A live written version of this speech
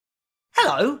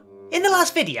Hello! In the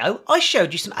last video, I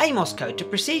showed you some AMOS code to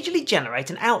procedurally generate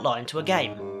an outline to a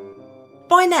game.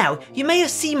 By now, you may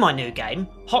have seen my new game,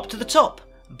 Hop to the Top,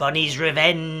 Bunny's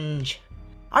Revenge.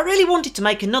 I really wanted to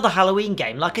make another Halloween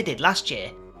game like I did last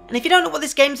year, and if you don't know what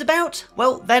this game's about,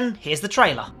 well then, here's the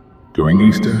trailer. During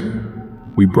Easter,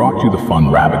 we brought you the fun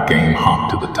rabbit game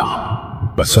Hop to the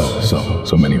Top, but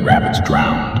so many rabbits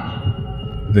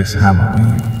drowned. This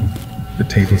Halloween, the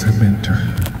tables have been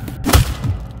turned.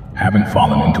 Having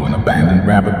fallen into an abandoned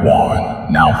rabbit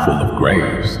warren, now full of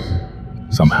graves.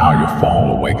 Somehow your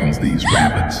fall awakens these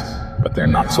rabbits, but they're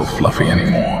not so fluffy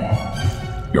anymore.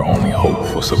 Your only hope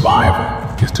for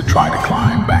survival is to try to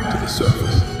climb back to the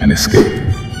surface and escape.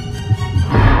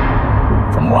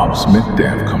 From Rob Smith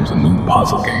Dev comes a new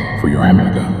puzzle game for your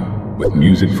Amiga, with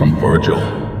music from VIRGILL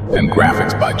and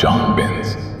graphics by John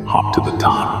Bintz. Hop to the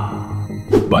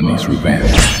Top, Bunny's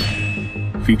Revenge.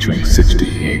 Featuring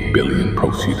 68 billion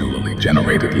procedurally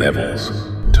generated levels,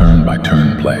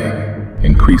 turn-by-turn play,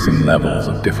 increasing levels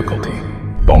of difficulty,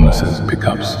 bonuses,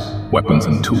 pickups, weapons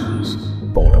and tools,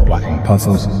 boulder blocking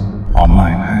puzzles,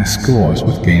 online high scores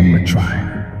with game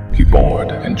retry,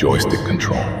 keyboard and joystick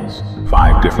controls,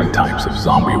 5 different types of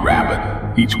zombie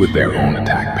rabbit, each with their own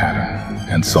attack pattern,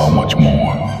 and so much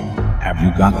more. Have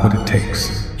you got what it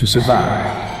takes to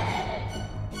survive?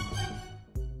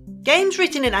 Games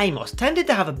written in AMOS tended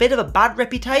to have a bit of a bad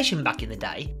reputation back in the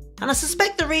day, and I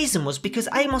suspect the reason was because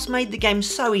AMOS made the game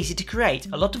so easy to create,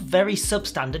 a lot of very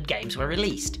substandard games were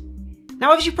released.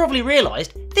 Now, as you probably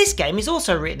realised, this game is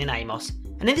also written in AMOS,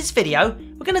 and in this video,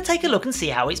 we're going to take a look and see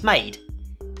how it's made.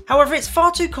 However, it's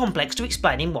far too complex to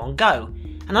explain in one go,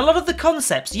 and a lot of the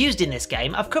concepts used in this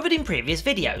game I've covered in previous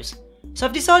videos, so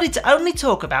I've decided to only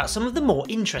talk about some of the more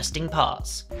interesting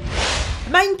parts.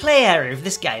 The main play area of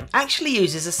this game actually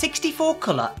uses a 64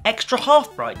 colour extra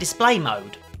half bright display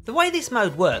mode. The way this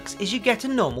mode works is you get a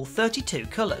normal 32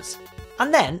 colours,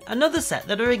 and then another set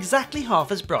that are exactly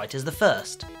half as bright as the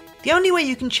first. The only way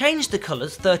you can change the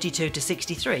colours 32 to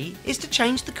 63 is to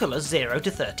change the colours 0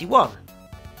 to 31.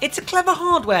 It's a clever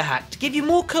hardware hack to give you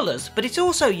more colours, but it's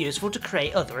also useful to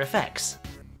create other effects.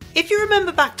 If you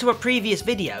remember back to a previous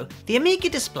video, the Amiga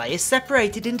display is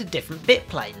separated into different bit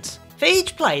planes. For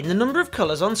each plane, the number of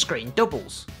colours on screen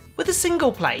doubles. With a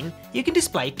single plane, you can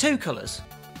display 2 colours.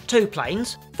 2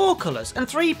 planes, 4 colours, and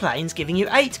 3 planes giving you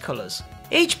 8 colours.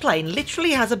 Each plane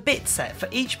literally has a bit set for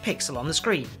each pixel on the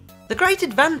screen. The great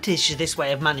advantage to this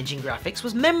way of managing graphics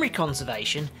was memory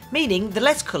conservation, meaning the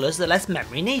less colours the less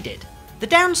memory needed. The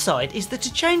downside is that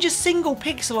to change a single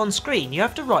pixel on screen you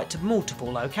have to write to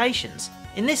multiple locations,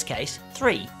 in this case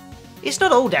 3. It's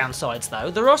not all downsides though,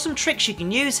 there are some tricks you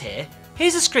can use here.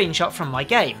 Here's a screenshot from my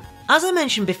game. As I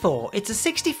mentioned before, it's a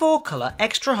 64 colour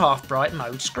extra half bright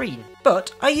mode screen,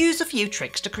 but I used a few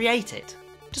tricks to create it.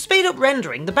 To speed up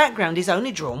rendering, the background is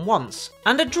only drawn once,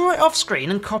 and I draw it off screen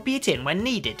and copy it in when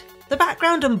needed. The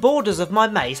background and borders of my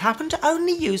maze happen to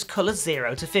only use colours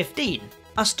 0 to 15.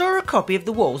 I store a copy of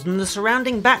the walls and the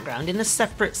surrounding background in a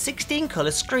separate 16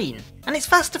 colour screen, and it's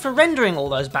faster for rendering all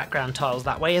those background tiles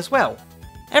that way as well.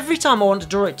 Every time I want to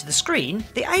draw it to the screen,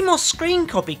 the AMOS screen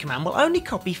copy command will only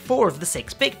copy 4 of the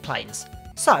 6 bit planes.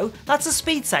 So that's a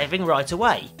speed saving right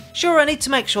away. Sure, I need to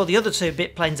make sure the other 2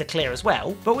 bit planes are clear as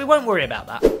well, but we won't worry about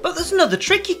that. But there's another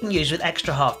trick you can use with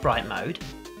extra half bright mode.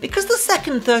 Because the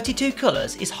second 32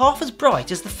 colours is half as bright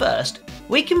as the first,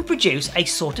 we can produce a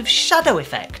sort of shadow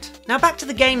effect. Now back to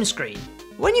the game screen.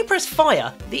 When you press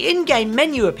fire, the in-game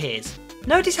menu appears.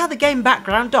 Notice how the game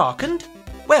background darkened?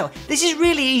 Well, this is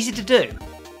really easy to do.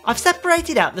 I've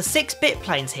separated out the 6 bit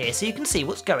planes here so you can see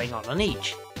what's going on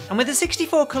each. And with a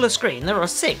 64 colour screen there are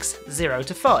 6, 0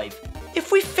 to 5.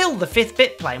 If we fill the 5th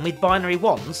bit plane with binary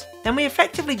 1s, then we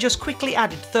effectively just quickly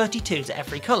added 32 to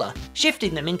every colour,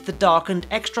 shifting them into the darkened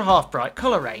extra half bright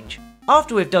colour range.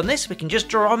 After we've done this, we can just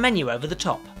draw our menu over the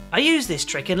top. I used this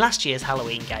trick in last year's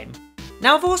Halloween game.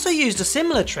 Now I've also used a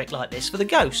similar trick like this for the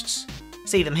ghosts.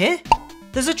 See them here?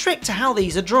 There's a trick to how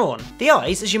these are drawn. The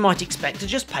eyes, as you might expect, are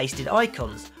just pasted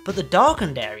icons, but the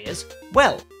darkened areas,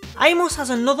 well, AMOS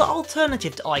has another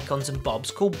alternative to icons and bobs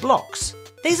called blocks.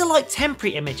 These are like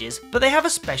temporary images, but they have a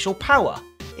special power.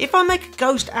 If I make a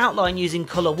ghost outline using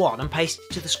colour 1 and paste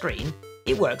it to the screen,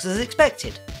 it works as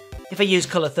expected. If I use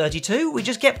colour 32, we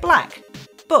just get black.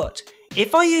 But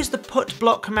if I use the put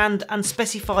block command and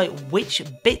specify which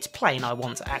bit plane I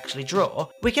want to actually draw,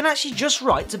 we can actually just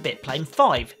write to bit plane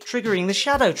 5, triggering the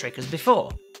shadow trick as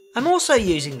before. I'm also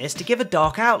using this to give a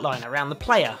dark outline around the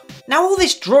player. Now all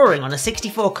this drawing on a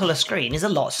 64 colour screen is a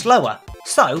lot slower,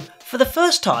 so for the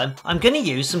first time I'm going to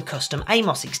use some custom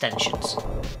AMOS extensions.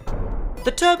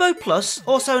 The Turbo Plus,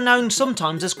 also known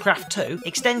sometimes as Craft 2,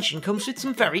 extension comes with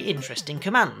some very interesting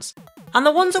commands, and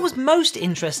the ones I was most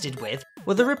interested with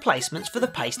were the replacements for the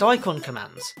paste icon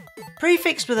commands.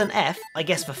 Prefixed with an F, I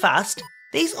guess for fast,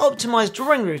 these optimised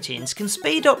drawing routines can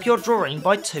speed up your drawing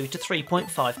by 2 to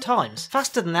 3.5 times,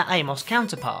 faster than their AMOS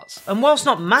counterparts. And whilst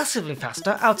not massively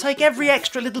faster, I'll take every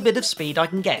extra little bit of speed I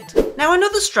can get. Now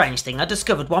another strange thing I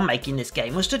discovered while making this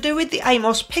game was to do with the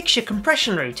AMOS picture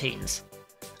compression routines.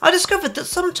 I discovered that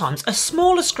sometimes a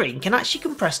smaller screen can actually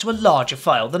compress to a larger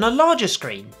file than a larger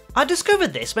screen. I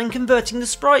discovered this when converting the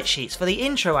sprite sheets for the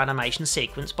intro animation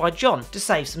sequence by John to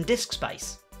save some disk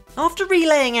space. After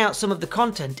relaying out some of the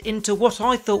content into what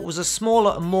I thought was a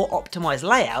smaller and more optimised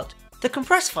layout, the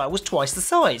compressed file was twice the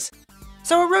size.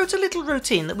 So I wrote a little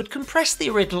routine that would compress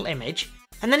the original image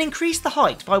and then increase the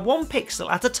height by 1 pixel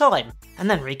at a time and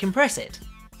then recompress it.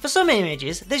 For some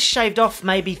images this shaved off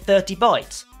maybe 30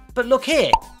 bytes. But look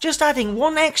here, just adding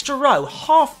 1 extra row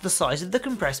half the size of the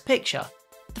compressed picture.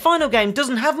 The final game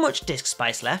doesn't have much disk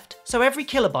space left, so every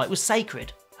kilobyte was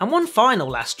sacred. And one final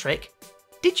last trick.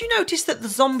 Did you notice that the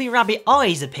zombie rabbit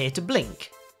eyes appear to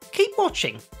blink? Keep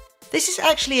watching. This is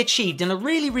actually achieved in a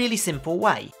really simple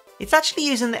way. It's actually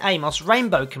using the AMOS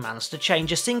rainbow commands to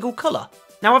change a single colour.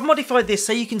 Now I've modified this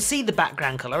so you can see the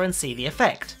background colour and see the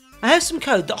effect. I have some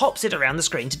code that hops it around the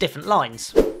screen to different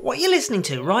lines. What you're listening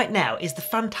to right now is the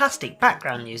fantastic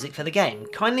background music for the game,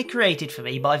 kindly created for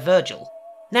me by VIRGILL.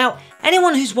 Now,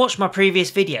 anyone who's watched my previous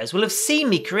videos will have seen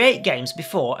me create games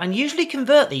before and usually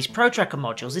convert these Protracker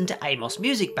modules into AMOS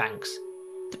music banks.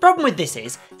 The problem with this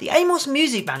is, the AMOS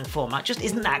music bank format just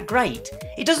isn't that great.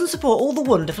 It doesn't support all the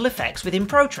wonderful effects within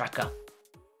Protracker.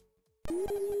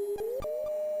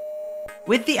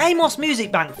 With the AMOS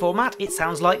music bank format, it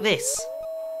sounds like this.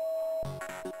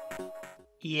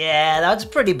 Yeah, that's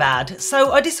pretty bad,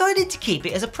 so I decided to keep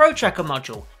it as a Protracker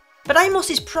module. But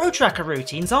AMOS's Protracker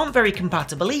routines aren't very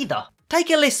compatible either.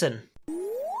 Take a listen.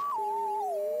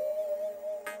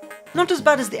 Not as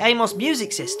bad as the AMOS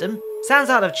music system,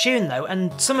 sounds out of tune though,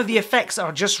 and some of the effects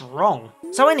are just wrong.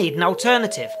 So I need an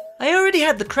alternative. I already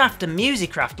had the Craft and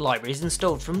Musicraft libraries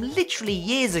installed from literally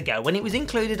years ago when it was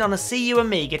included on a CU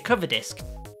Amiga cover disc.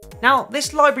 Now,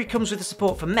 this library comes with the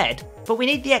support for MED, but we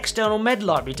need the external MED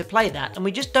library to play that, and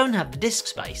we just don't have the disk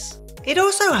space. It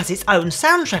also has its own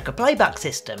soundtracker playback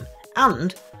system,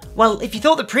 and, well, if you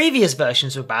thought the previous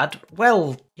versions were bad,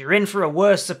 well, you're in for a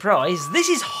worse surprise. This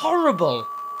is horrible!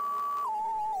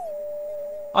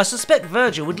 I suspect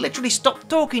VIRGILL would literally stop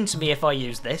talking to me if I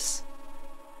used this.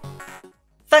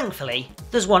 Thankfully,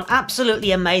 there's one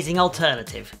absolutely amazing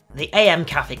alternative, the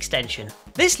AMCAF extension.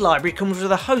 This library comes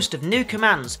with a host of new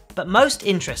commands, but most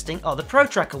interesting are the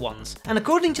Protracker ones, and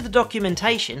according to the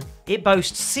documentation, it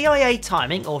boasts CIA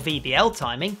timing or VBL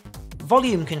timing,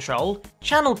 volume control,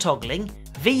 channel toggling,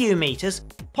 VU meters,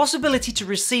 possibility to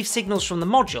receive signals from the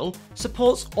module,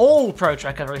 supports all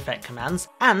Protracker effect commands,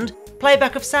 and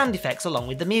playback of sound effects along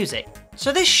with the music.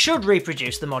 So this should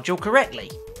reproduce the module correctly.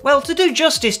 Well, to do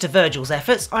justice to VIRGILL's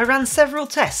efforts, I ran several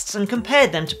tests and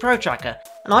compared them to Protracker,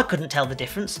 and I couldn't tell the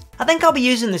difference. I think I'll be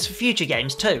using this for future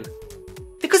games too.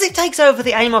 Because it takes over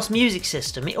the AMOS music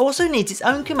system, it also needs its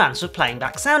own commands for playing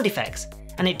back sound effects,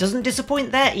 and it doesn't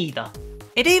disappoint there either.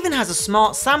 It even has a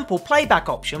smart sample playback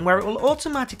option where it will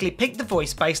automatically pick the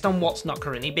voice based on what's not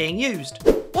currently being used.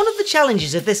 One of the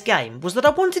challenges of this game was that I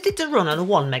wanted it to run on a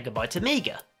 1MB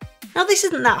Amiga. Now this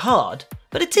isn't that hard,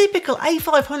 but a typical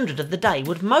A500 of the day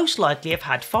would most likely have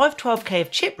had 512K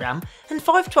of chip RAM and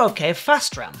 512K of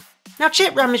fast RAM. Now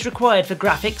chip RAM is required for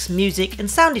graphics, music and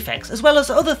sound effects as well as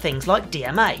other things like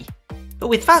DMA. But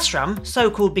with fast RAM, so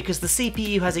called because the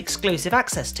CPU has exclusive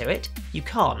access to it, you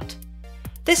can't.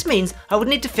 This means I would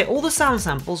need to fit all the sound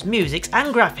samples, musics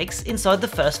and graphics inside the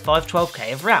first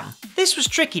 512K of RAM. This was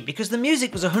tricky because the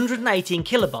music was 118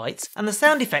 kilobytes and the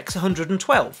sound effects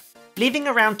 112, leaving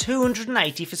around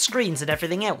 280 for screens and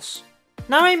everything else.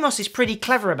 Now AMOS is pretty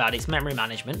clever about its memory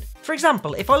management. For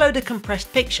example, if I load a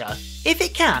compressed picture, if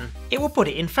it can, it will put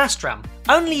it in fast RAM,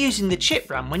 only using the chip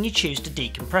RAM when you choose to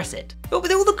decompress it. But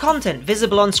with all the content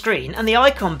visible on screen and the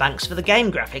icon banks for the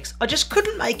game graphics, I just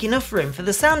couldn't make enough room for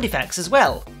the sound effects as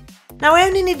well. Now I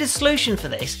only needed a solution for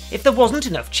this if there wasn't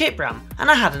enough chip RAM, and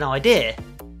I had an idea.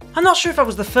 I'm not sure if I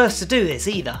was the first to do this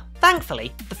either.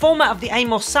 Thankfully, the format of the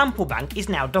AMOS sample bank is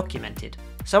now documented.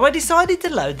 So I decided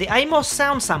to load the AMOS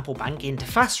sound sample bank into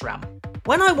fast RAM.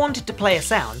 When I wanted to play a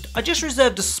sound, I just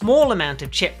reserved a small amount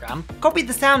of chip RAM, copied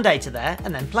the sound data there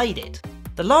and then played it.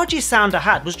 The largest sound I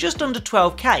had was just under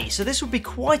 12K, so this would be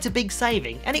quite a big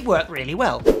saving and it worked really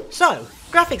well. So,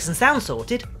 graphics and sound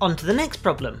sorted, on to the next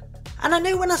problem. and I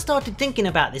knew when I started thinking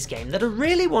about this game that I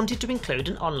really wanted to include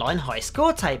an online high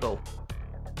score table.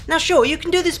 Now sure, you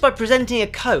can do this by presenting a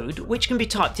code which can be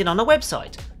typed in on a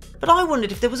website, but I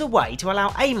wondered if there was a way to allow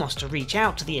AMOS to reach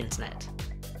out to the internet.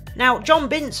 Now John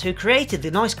Bintz, who created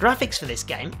the nice graphics for this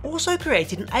game, also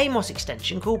created an AMOS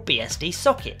extension called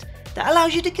BSDSocket that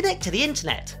allows you to connect to the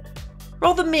internet.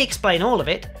 Rather than me explain all of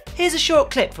it, here's a short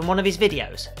clip from one of his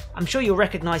videos. I'm sure you'll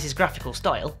recognise his graphical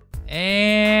style.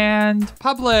 And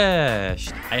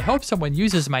published! I hope someone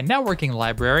uses my networking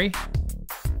library.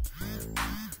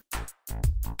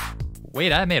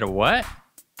 Wait, I made a what?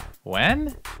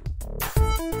 When?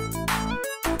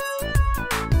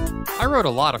 I wrote a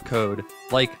lot of code,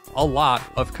 like a lot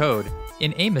of code,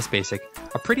 in AMOS Basic,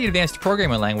 a pretty advanced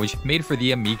programming language made for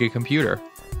the Amiga computer.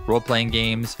 Role-playing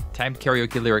games, timed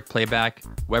karaoke lyric playback,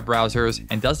 web browsers,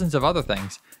 and dozens of other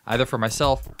things, either for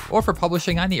myself or for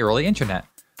publishing on the early internet.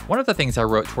 One of the things I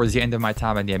wrote towards the end of my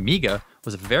time on the Amiga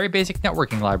was a very basic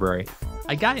networking library.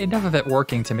 I got enough of it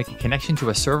working to make a connection to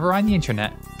a server on the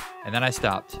internet, and then I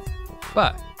stopped.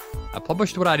 But I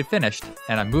published what I had finished,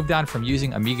 and I moved on from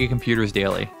using Amiga computers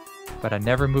daily. But I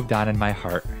never moved on in my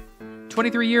heart.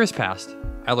 23 years passed.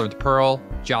 I learned Perl,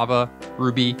 Java,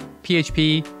 Ruby,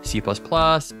 PHP, C++,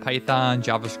 Python,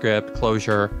 JavaScript,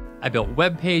 Clojure. I built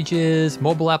web pages,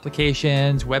 mobile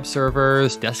applications, web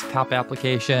servers, desktop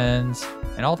applications,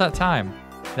 and all that time,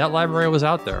 that library was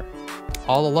out there,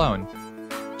 all alone,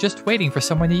 just waiting for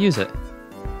someone to use it,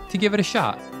 to give it a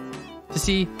shot, to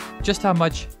see just how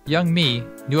much young me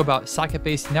knew about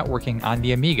socket-based networking on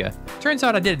the Amiga. Turns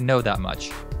out I didn't know that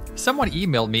much. Someone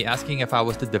emailed me asking if I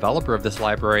was the developer of this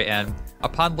library, and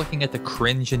upon looking at the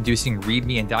cringe-inducing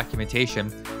README and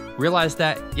documentation, realized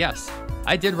that, yes,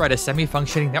 I did write a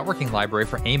semi-functioning networking library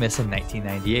for AMOS in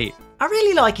 1998. I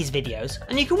really like his videos,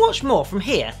 and you can watch more from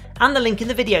here and the link in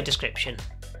the video description.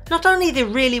 Not only are they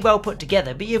really well put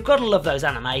together, but you've got to love those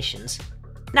animations.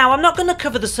 Now I'm not going to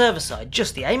cover the server side,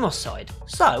 just the AMOS side,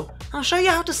 so I'll show you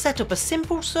how to set up a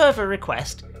simple server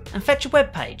request and fetch a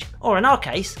web page, or in our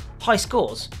case, high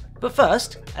scores. But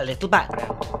first, a little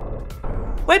background.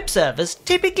 Web servers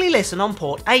typically listen on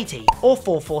port 80 or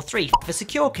 443 for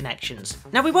secure connections.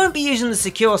 Now we won't be using the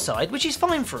secure side, which is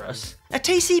fine for us. A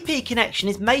TCP connection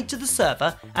is made to the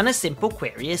server and a simple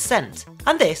query is sent.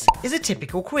 And this is a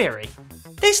typical query.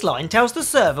 This line tells the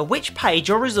server which page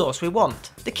or resource we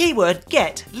want. The keyword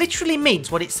get literally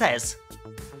means what it says.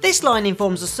 This line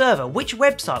informs the server which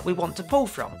website we want to pull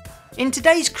from. In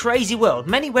today's crazy world,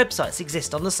 many websites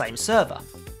exist on the same server.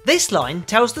 This line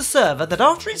tells the server that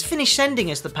after it's finished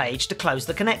sending us the page to close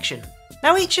the connection.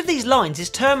 Now each of these lines is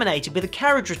terminated with a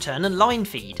carriage return and line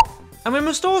feed. And we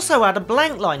must also add a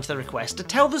blank line to the request to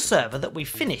tell the server that we've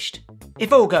finished.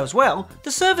 If all goes well,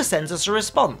 the server sends us a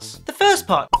response. The first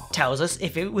part tells us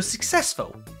if it was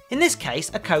successful. In this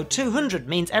case, a code 200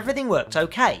 means everything worked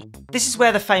okay. This is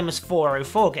where the famous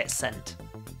 404 gets sent.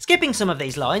 Skipping some of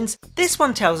these lines, this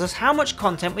one tells us how much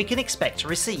content we can expect to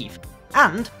receive.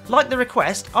 And, like the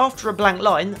request, after a blank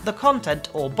line, the content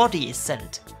or body is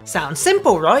sent. Sounds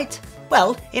simple, right?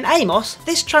 Well, in AMOS,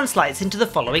 this translates into the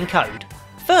following code.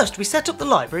 First, we set up the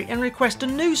library and request a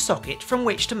new socket from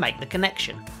which to make the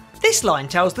connection. This line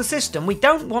tells the system we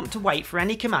don't want to wait for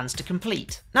any commands to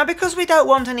complete. Now because we don't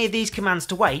want any of these commands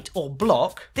to wait, or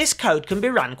block, this code can be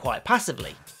ran quite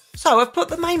passively. So I've put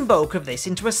the main bulk of this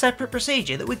into a separate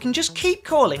procedure that we can just keep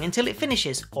calling until it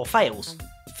finishes, or fails.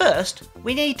 First,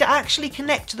 we need to actually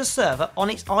connect to the server on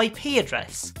its IP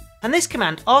address. And this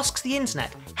command asks the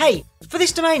internet, hey, for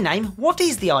this domain name, what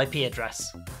is the IP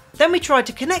address? Then we try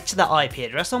to connect to that IP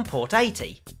address on port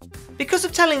 80. Because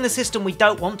of telling the system we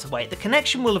don't want to wait, the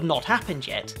connection will have not happened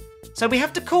yet. So we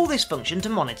have to call this function to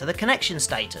monitor the connection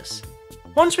status.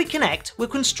 Once we connect, we'll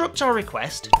construct our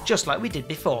request, just like we did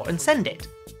before, and send it.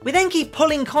 We then keep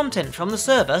pulling content from the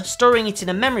server, storing it in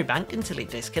a memory bank until it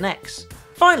disconnects.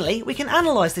 Finally, we can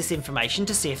analyse this information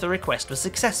to see if the request was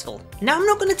successful. Now I'm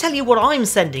not going to tell you what I'm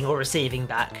sending or receiving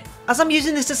back, as I'm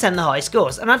using this to send the high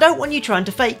scores and I don't want you trying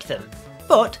to fake them.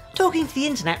 But talking to the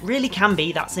internet really can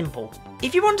be that simple.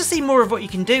 If you want to see more of what you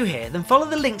can do here, then follow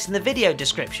the links in the video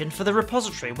description for the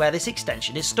repository where this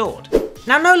extension is stored.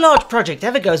 Now no large project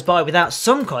ever goes by without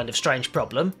some kind of strange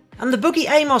problem, and the buggy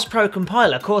AMOS Pro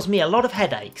compiler caused me a lot of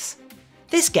headaches.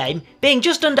 This game, being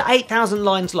just under 8,000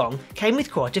 lines long, came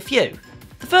with quite a few.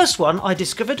 The first one I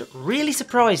discovered really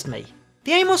surprised me.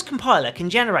 The AMOS compiler can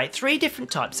generate 3 different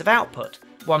types of output,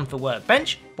 one for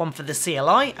Workbench, one for the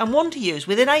CLI, and one to use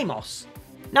within AMOS.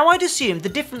 Now I'd assumed the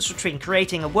difference between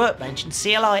creating a Workbench and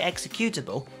CLI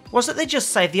executable was that they just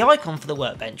saved the icon for the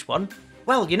Workbench one.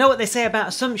 Well, you know what they say about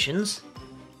assumptions.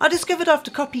 I discovered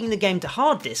after copying the game to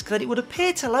hard disk that it would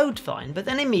appear to load fine but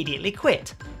then immediately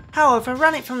quit. However, if I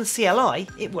ran it from the CLI,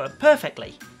 it worked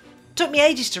perfectly. It took me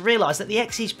ages to realise that the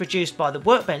exes produced by the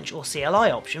Workbench or CLI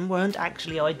option weren't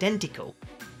actually identical.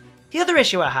 The other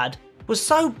issue I had was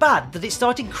so bad that it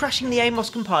started crashing the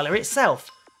AMOS compiler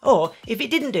itself, or if it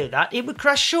didn't do that, it would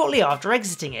crash shortly after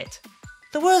exiting it.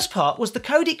 The worst part was the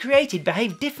code it created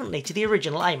behaved differently to the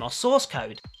original AMOS source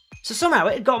code, so somehow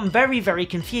it had gotten very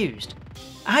confused.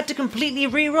 I had to completely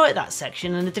rewrite that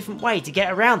section in a different way to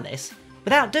get around this.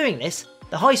 Without doing this,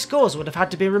 the high scores would have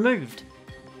had to be removed.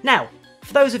 Now,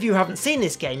 for those of you who haven't seen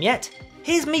this game yet,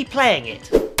 here's me playing it.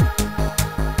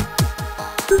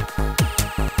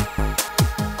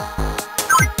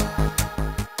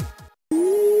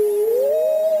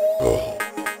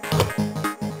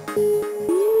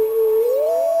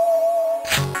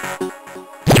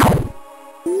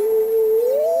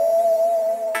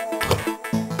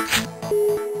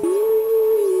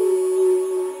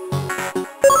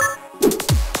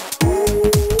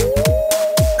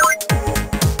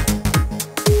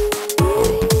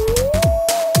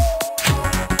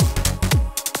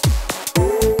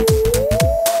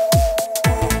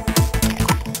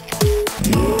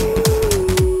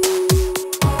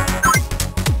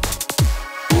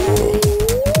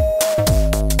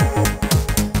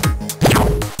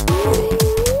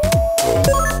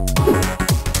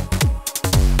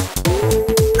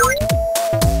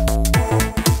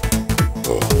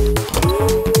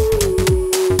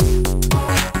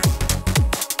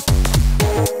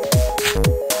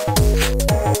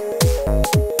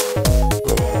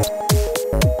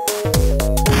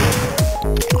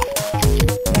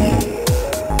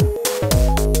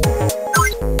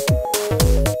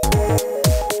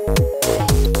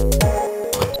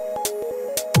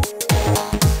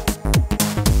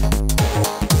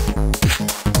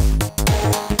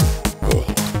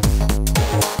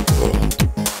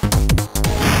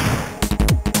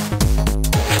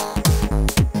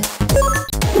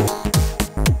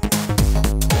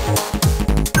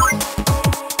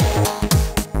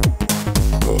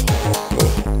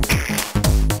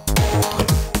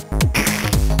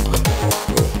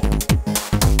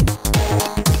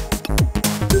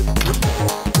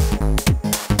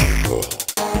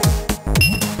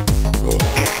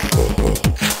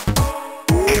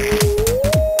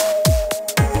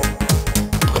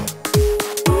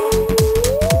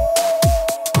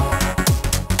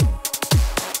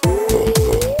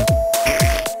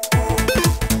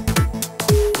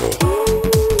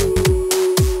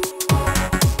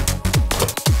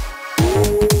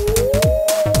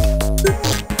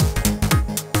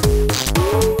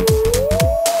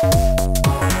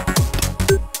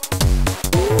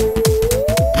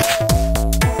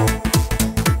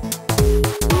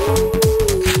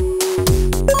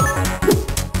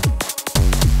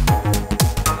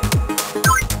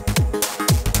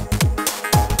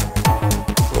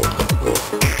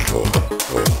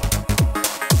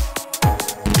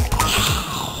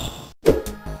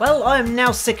 Well, I am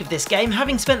now sick of this game,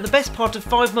 having spent the best part of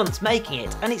 5 months making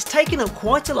it, and it's taken up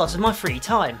quite a lot of my free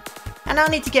time. And I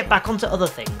need to get back onto other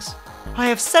things. I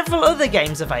have several other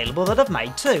games available that I've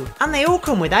made too, and they all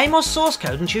come with AMOS source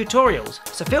code and tutorials,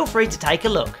 so feel free to take a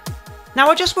look. Now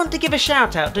I just want to give a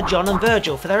shout out to John and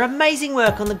Virgil for their amazing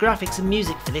work on the graphics and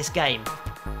music for this game.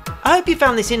 I hope you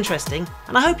found this interesting,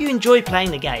 and I hope you enjoy playing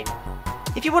the game.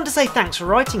 If you want to say thanks for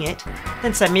writing it,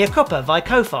 then send me a copper via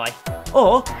Ko-Fi.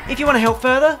 Or, if you want to help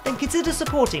further, then consider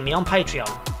supporting me on Patreon.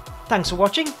 Thanks for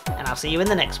watching, and I'll see you in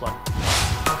the next one.